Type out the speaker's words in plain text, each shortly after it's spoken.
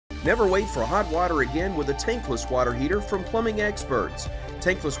Never wait for hot water again with a tankless water heater from Plumbing Experts.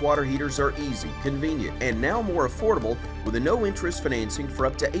 Tankless water heaters are easy, convenient, and now more affordable with a no-interest financing for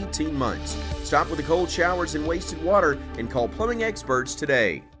up to 18 months. Stop with the cold showers and wasted water and call Plumbing Experts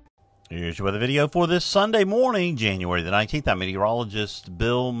today. Here's your weather video for this Sunday morning, January the 19th. I'm meteorologist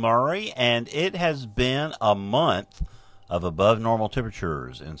Bill Murray, and it has been a month of above normal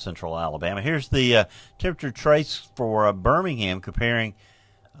temperatures in central Alabama. Here's the temperature trace for Birmingham, comparing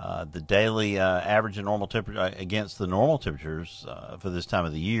the daily average and normal temperature against the normal temperatures for this time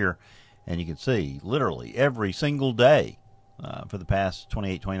of the year. And you can see literally every single day for the past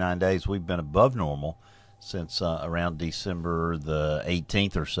 28, 29 days, we've been above normal since around December the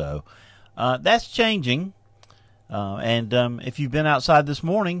 18th or so. That's changing. And if you've been outside this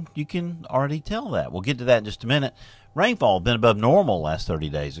morning, you can already tell that. We'll get to that in just a minute. Rainfall has been above normal last 30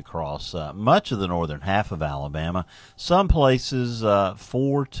 days across much of the northern half of Alabama. Some places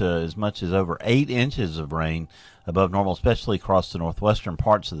 4 to as much as over 8 inches of rain above normal, especially across the northwestern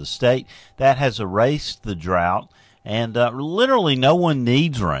parts of the state. That has erased the drought, and literally no one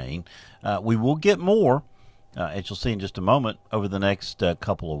needs rain. We will get more, as you'll see in just a moment, over the next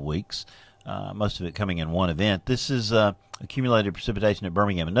couple of weeks. Most of it coming in one event. This is accumulated precipitation at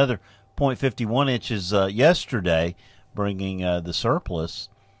Birmingham. Another 0.51 inches yesterday, bringing the surplus,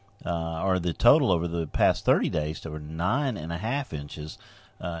 or the total over the past 30 days to over 9.5 inches,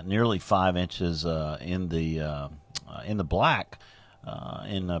 nearly 5 inches in the black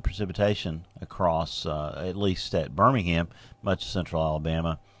in precipitation across, at least at Birmingham, much of central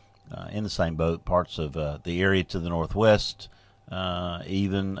Alabama. In the same boat, parts of the area to the northwest,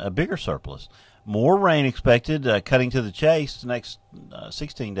 even a bigger surplus. More rain expected, cutting to the chase. The next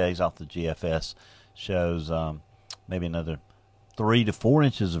 16 days off the GFS shows maybe another 3 to 4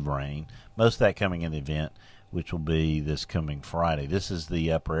 inches of rain, most of that coming in the event, which will be this coming Friday. This is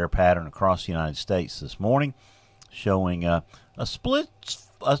the upper air pattern across the United States this morning, showing a split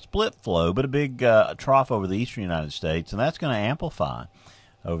flow, but a big trough over the eastern United States, and that's going to amplify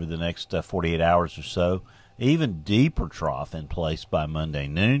over the next 48 hours or so. Even deeper trough in place by Monday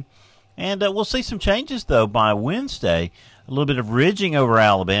noon. And we'll see some changes, though, by Wednesday. A little bit of ridging over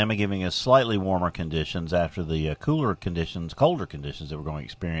Alabama, giving us slightly warmer conditions after the colder conditions that we're going to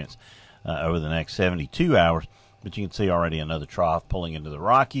experience over the next 72 hours. But you can see already another trough pulling into the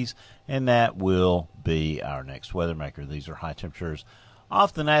Rockies, and that will be our next weather maker. These are high temperatures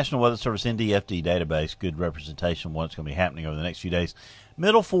off the National Weather Service NDFD database. Good representation of what's going to be happening over the next few days.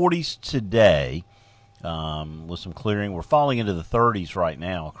 Middle 40s today. With some clearing. We're falling into the 30s right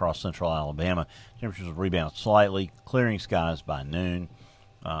now across central Alabama. Temperatures will rebound slightly, clearing skies by noon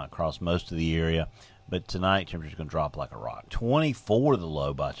across most of the area. But tonight, temperatures are going to drop like a rock. 24 the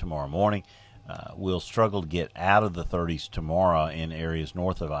low by tomorrow morning. We'll struggle to get out of the 30s tomorrow in areas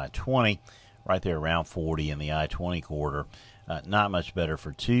north of I-20, right there around 40 in the I-20 corridor. Not much better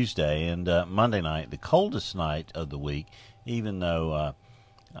for Tuesday. And Monday night, the coldest night of the week, even though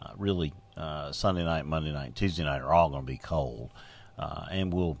really Sunday night, Monday night, Tuesday night are all going to be cold,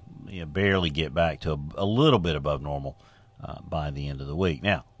 and we'll barely get back to a little bit above normal by the end of the week.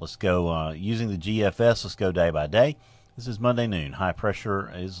 Now, let's go using the GFS. Let's go day by day. This is Monday noon. High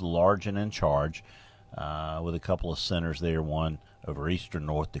pressure is large and in charge, with a couple of centers there, one over eastern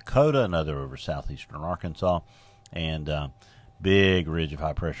North Dakota, another over southeastern Arkansas, and big ridge of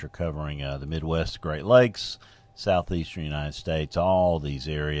high pressure covering the Midwest, Great Lakes, southeastern United States. All these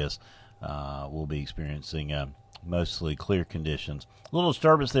areas will be experiencing mostly clear conditions. A little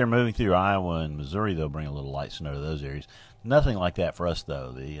disturbance there moving through Iowa and Missouri. They'll bring a little light snow to those areas. Nothing like that for us,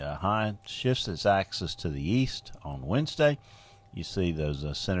 though. The high shifts its axis to the east on Wednesday. You see those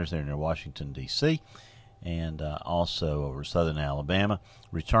centers there near Washington, D.C., and also over southern Alabama.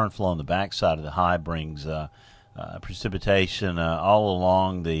 Return flow on the backside of the high brings precipitation all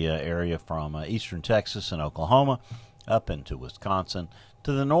along the area from eastern Texas and Oklahoma up into Wisconsin.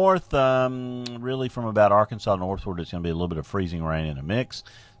 To the north, really from about Arkansas northward, it's going to be a little bit of freezing rain in a mix.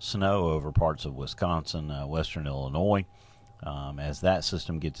 Snow over parts of Wisconsin, western Illinois, as that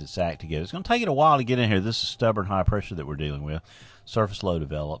system gets its act together. It's going to take it a while to get in here. This is stubborn high pressure that we're dealing with. Surface low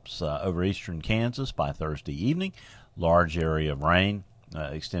develops over eastern Kansas by Thursday evening. Large area of rain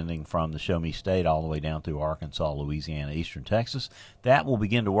extending from the Show Me State all the way down through Arkansas, Louisiana, eastern Texas. That will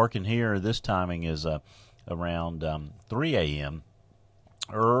begin to work in here. This timing is around 3 a.m.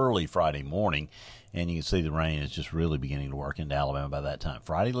 early Friday morning, and you can see the rain is just really beginning to work into Alabama by that time.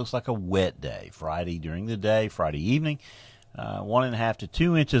 Friday looks like a wet day. Friday during the day, Friday evening, 1.5 to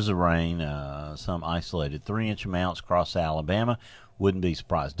 2 inches of rain, some isolated 3-inch amounts across Alabama. Wouldn't be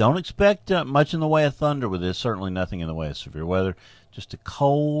surprised. Don't expect much in the way of thunder with this. Certainly nothing in the way of severe weather. just a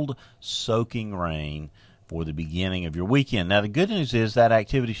cold, soaking rain for the beginning of your weekend. Now, the good news is that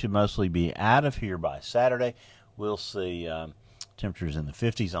activity should mostly be out of here by Saturday. We'll see temperatures in the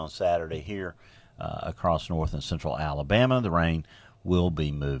 50s on Saturday here across north and central Alabama. The rain will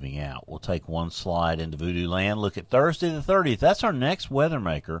be moving out. We'll take one slide into Voodoo Land. Look at Thursday the 30th. That's our next weather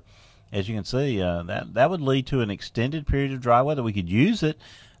maker. As you can see, that would lead to an extended period of dry weather. We could use it.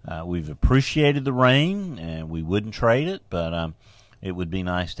 We've appreciated the rain, and we wouldn't trade it, but it would be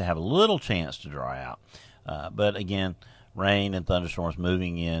nice to have a little chance to dry out. But again, rain and thunderstorms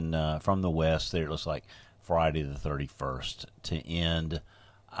moving in from the west there. It looks like Friday the 31st to end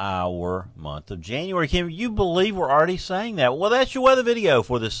our month of January. Can you believe we're already saying that? Well, that's your weather video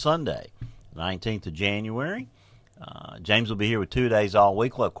for this Sunday, 19th of January. James will be here with 2 days all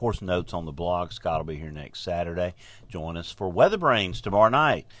week. We'll have course notes on the blog. Scott will be here next Saturday. Join us for Weather Brains tomorrow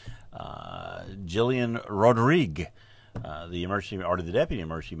night. Jillian Rodriguez, the deputy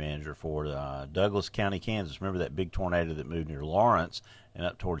emergency manager for Douglas County, Kansas. Remember that big tornado that moved near Lawrence and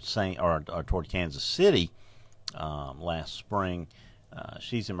up toward toward Kansas City last spring?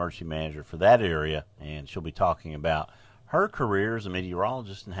 She's emergency manager for that area, and she'll be talking about her career as a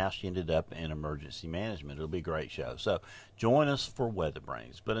meteorologist and how she ended up in emergency management. It'll be a great show. So join us for Weather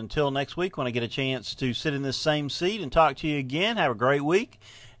Brains. But until next week, when I get a chance to sit in this same seat and talk to you again, have a great week.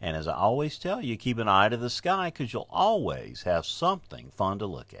 And as I always tell you, keep an eye to the sky because you'll always have something fun to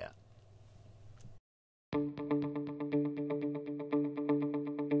look at.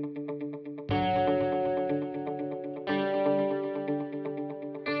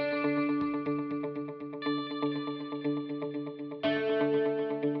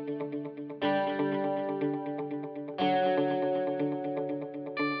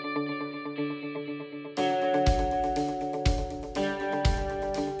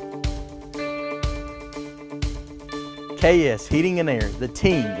 KS Heating and Air, the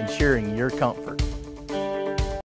team ensuring your comfort.